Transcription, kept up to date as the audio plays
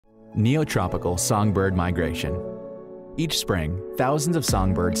Neotropical songbird migration. Each spring, thousands of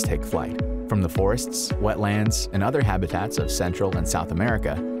songbirds take flight from the forests, wetlands, and other habitats of Central and South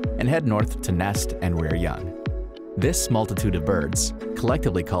America and head north to nest and rear young. This multitude of birds,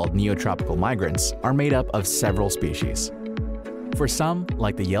 collectively called neotropical migrants, are made up of several species. For some,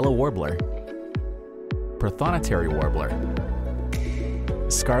 like the yellow warbler, prothonotary warbler,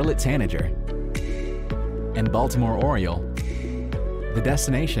 scarlet tanager, and Baltimore oriole, the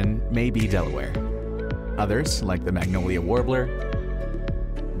destination may be Delaware. Others, like the magnolia warbler,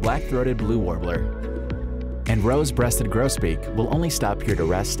 black-throated blue warbler, and rose-breasted grosbeak, will only stop here to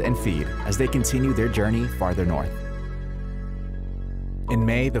rest and feed as they continue their journey farther north. In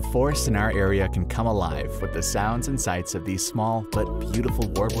May, the forests in our area can come alive with the sounds and sights of these small but beautiful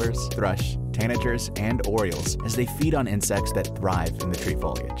warblers, thrush, tanagers, and orioles as they feed on insects that thrive in the tree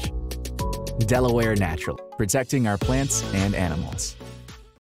foliage. Delaware Natural, protecting our plants and animals.